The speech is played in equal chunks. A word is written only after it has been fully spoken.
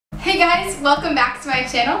Hey guys, welcome back to my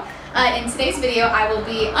channel. In today's video, I will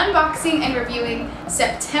be unboxing and reviewing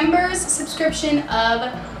September's subscription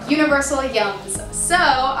of Universal Yums. So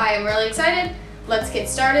I am really excited. Let's get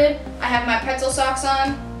started. I have my pretzel socks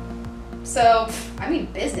on, so I mean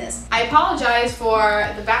business. I apologize for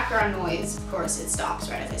the background noise. Of course, it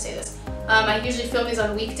stops right as I say this. I usually film these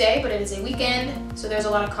on a weekday, but it is a weekend, so there's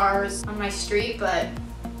a lot of cars on my street, but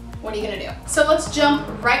what are you gonna do? So let's jump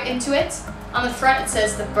right into it. On the front it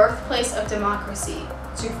says the birthplace of democracy.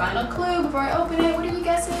 It's your final clue before I open it. What do you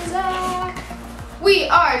guess it is? We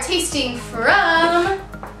are tasting from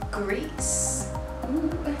Greece.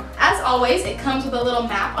 Ooh. As always, it comes with a little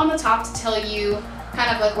map on the top to tell you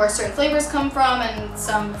kind of like where certain flavors come from and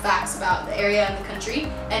some facts about the area and the country.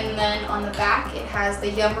 And then on the back it has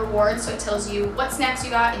the Yum rewards, so it tells you what snacks you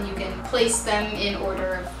got and you can place them in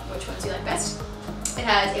order of which ones you like best. It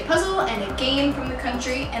has a puzzle and a game from the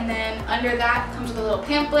country, and then under that comes with a little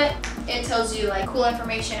pamphlet. It tells you like cool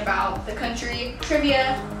information about the country,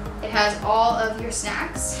 trivia. It has all of your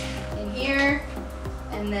snacks in here,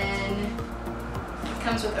 and then it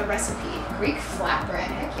comes with a recipe. Greek flatbread,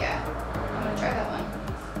 heck yeah. I'm gonna try that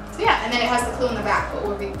one. So yeah, and then it has the clue in the back, but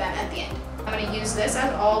we'll read that at the end. I'm gonna use this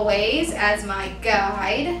as always as my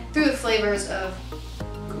guide through the flavors of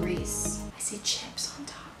Greece. I see chips on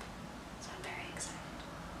top.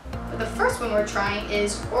 But the first one we're trying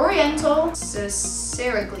is Oriental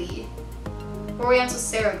Seragli. Oriental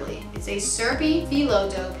Seragli. It's a syrupy phyllo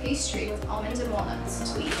dough pastry with almonds and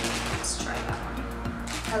walnuts. Sweet. Let's try that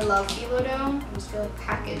one. I love phyllo dough. I just feel like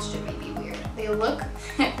packaged it may be weird. They look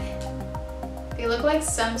they look like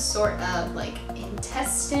some sort of like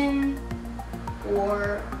intestine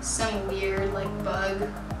or some weird like bug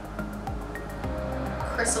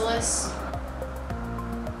chrysalis.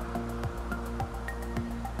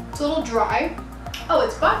 It's a little dry. Oh,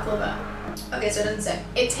 it's baklava. Okay, so it doesn't say.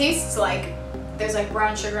 It tastes like there's like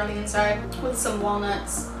brown sugar on the inside with some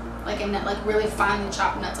walnuts, like really finely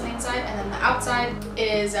chopped nuts on the inside, and then the outside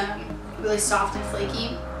is really soft and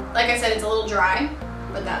flaky. Like I said, it's a little dry,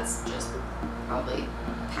 but that's just probably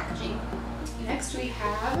packaging. Next we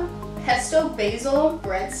have pesto basil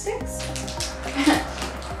breadsticks.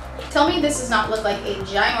 Tell me this does not look like a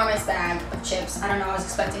ginormous bag of chips. I don't know, I was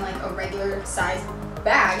expecting like a regular size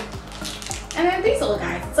bag. And then these little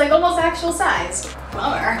guys. It's like almost actual size.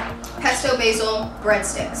 Bummer. Pesto basil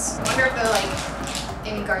breadsticks. I wonder if they're like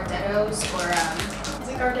in Gardettos or is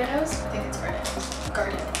it Gardettos? I think it's Gardettos.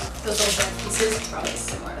 Gardettos. Those little bread pieces, probably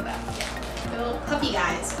similar to that. Yeah. They're little puffy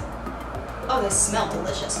guys. Oh, they smell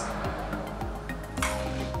delicious.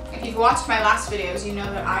 If you've watched my last videos, you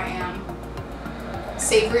know that I am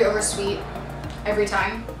savory over sweet every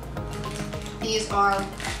time. These are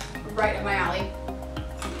right up my alley.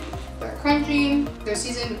 They're crunchy, they're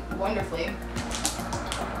seasoned wonderfully.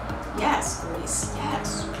 Yes, Greece,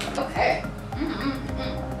 yes. Okay.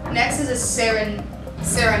 Next is a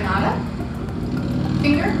serenata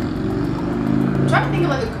finger. I'm trying to think of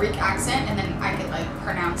like a Greek accent and then I could like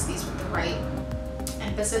pronounce these with the right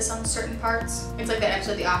emphasis on certain parts. It's like that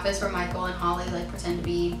episode of The Office where Michael and Holly like pretend to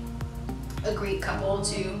be a Greek couple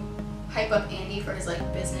to hype up Andy for his like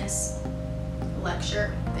business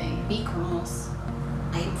lecture thing. Mykonos.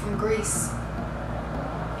 I am from Greece.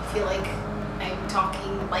 I feel like I'm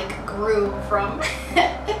talking like Gru from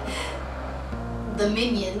the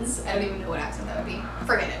Minions. I don't even know what accent that would be.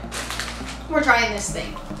 Forget it. We're trying this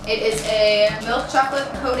thing. It is a milk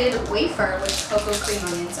chocolate coated wafer with cocoa cream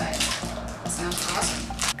on the inside. Sounds awesome.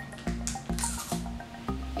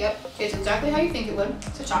 Yep, tastes exactly how you think it would.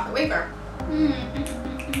 It's a chocolate wafer.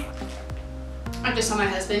 I just saw my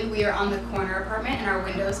husband. We are on the corner apartment and our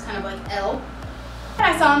window is kind of like L. And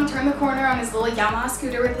I saw him turn the corner on his little Yamaha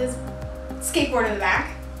scooter with his skateboard in the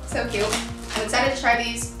back. So cute. I'm excited to try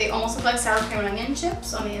these. They almost look like sour cream and onion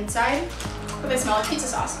chips on the inside, but they smell like pizza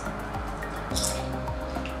sauce.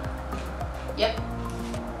 Yep.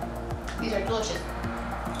 These are delicious.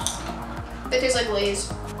 They taste like Lay's.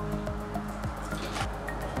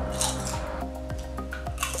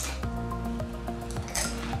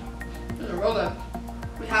 These are real good.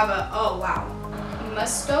 We have a, oh wow,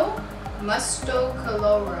 Musto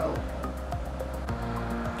Coloro.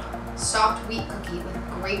 Soft wheat cookie with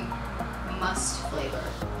grape must flavor.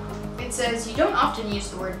 It says, you don't often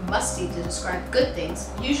use the word musty to describe good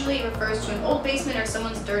things. Usually it refers to an old basement or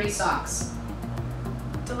someone's dirty socks.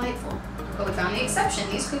 Delightful. But we found the exception.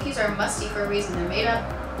 These cookies are musty for a reason. They're made up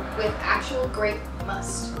with actual grape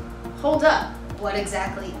must. Hold up. What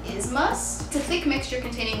exactly is must? It's a thick mixture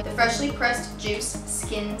containing the freshly pressed juice,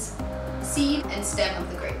 skins, seed, and stem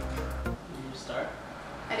of the grape. Did you start?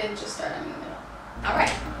 I didn't just start, I'm in the middle. All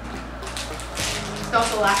right. It's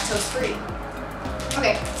also lactose free.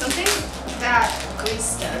 Okay, something that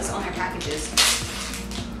Greece does on their packages,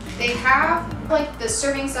 they have like the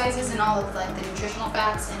serving sizes and all of like the nutritional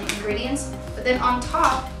facts and ingredients, but then on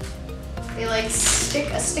top, they like stick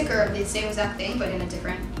a sticker of the same exact thing, but in a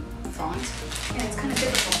different font. And it's kind of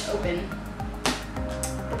difficult to open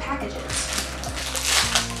the packages.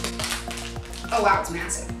 Oh wow, it's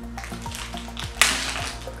massive.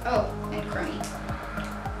 Oh, and crummy.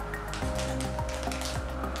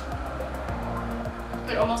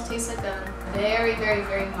 It almost tastes like a very, very,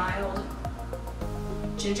 very mild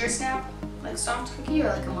ginger snap, like soft cookie or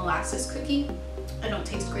like a molasses cookie. I don't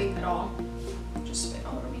taste great at all. Just spit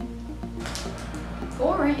all over me.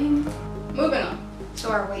 Boring. Moving on.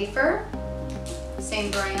 So our wafer,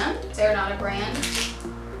 same brand. They're not a brand.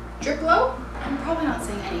 Driplo. I'm probably not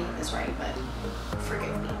saying any of this right, but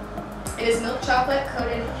forgive me. It is milk chocolate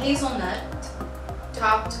coated hazelnut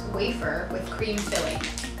topped wafer with cream filling.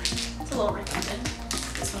 It's a little redundant.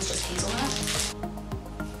 This one's just hazelnut.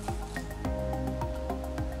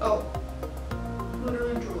 Oh,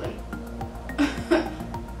 literally drooling.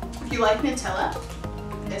 If you like Nutella,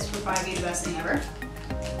 this would probably be the best thing ever.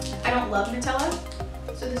 I don't love Nutella,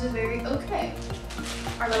 so this is very okay.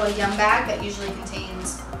 Our little yum bag that usually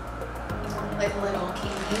contains like little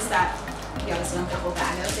candies that you obviously don't get a whole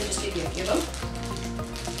bag of, they just give you a few of them.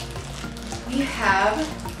 We have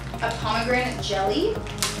a pomegranate jelly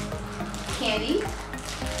candy,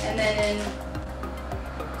 and then in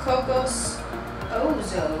Cocos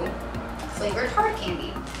Ozo flavored hard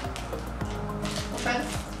candy. We'll try the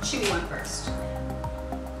chewy one first.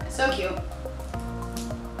 So cute.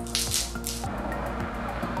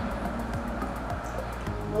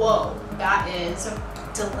 Whoa, that is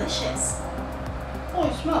delicious.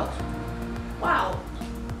 Holy smokes. Wow.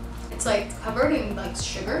 It's like covered in like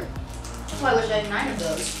sugar. Oh, I wish I had 9 of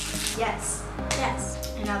those. Yes,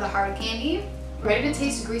 yes. And now the hard candy. Ready to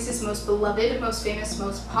taste Greece's most beloved, most famous,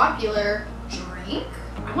 most popular drink?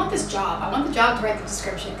 I want this job. I want the job to write the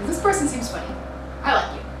description because this person seems funny. I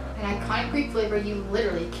like you. An iconic Greek flavor you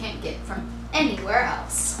literally can't get from anywhere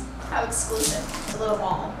else. How exclusive. It's a little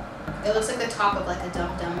ball. It looks like the top of like a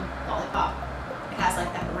Dum Dum lollipop. It has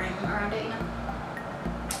like that ring around it, you know?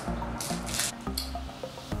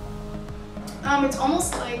 It's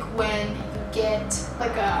almost like when you get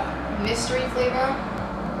like a mystery flavor.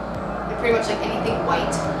 Like pretty much like anything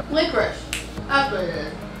white. Licorice. That's what it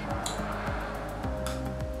is.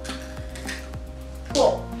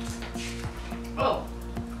 Cool. Oh.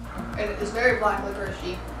 It is very black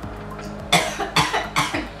licorice-y.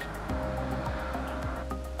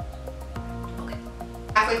 Okay.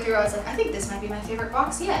 Halfway through I was like, I think this might be my favorite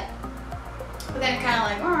box yet. But then it kind of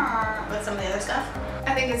like, with some of the other stuff.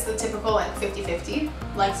 I think it's the typical like 50-50.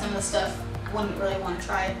 Like some of the stuff, wouldn't really want to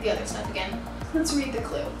try the other stuff again. Let's read the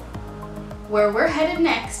clue. Where we're headed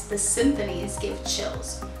next, the symphonies give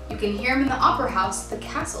chills. You can hear them in the opera house, the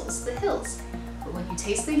castles, the hills. But when you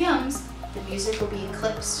taste the yums, the music will be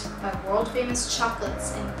eclipsed by world-famous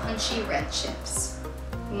chocolates and punchy red chips.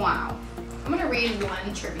 Wow. I'm gonna read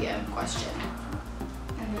one trivia question,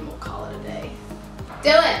 and then we'll call it a day.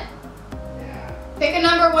 Dylan, pick a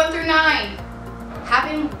number 1 through 9.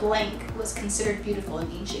 Having blank was considered beautiful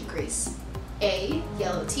in ancient Greece. A,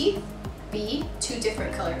 yellow teeth. B, 2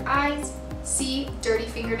 different colored eyes. C, dirty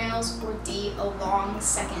fingernails. Or D, a long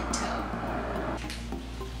second toe.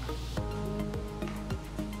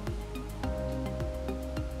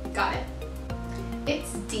 Got it.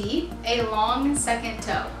 It's D, a long second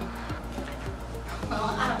toe.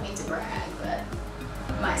 Well, I don't mean to brag, but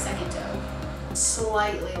my second toe,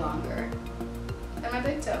 slightly longer than my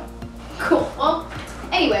big toe. Cool, well,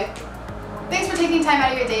 anyway, thanks for taking time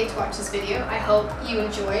out of your day to watch this video. I hope you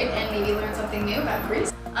enjoyed and maybe learned something new about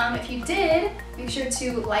Greece. If you did, make sure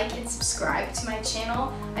to like and subscribe to my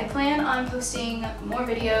channel. I plan on posting more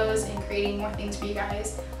videos and creating more things for you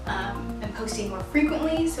guys and posting more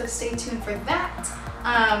frequently, so stay tuned for that.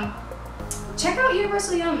 Check out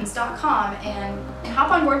universalyums.com and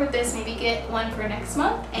hop on board with this, maybe get one for next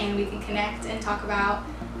month and we can connect and talk about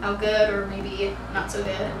how good or maybe not so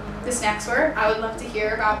good the snacks were. I would love to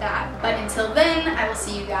hear about that. But until then, I will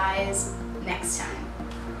see you guys next time.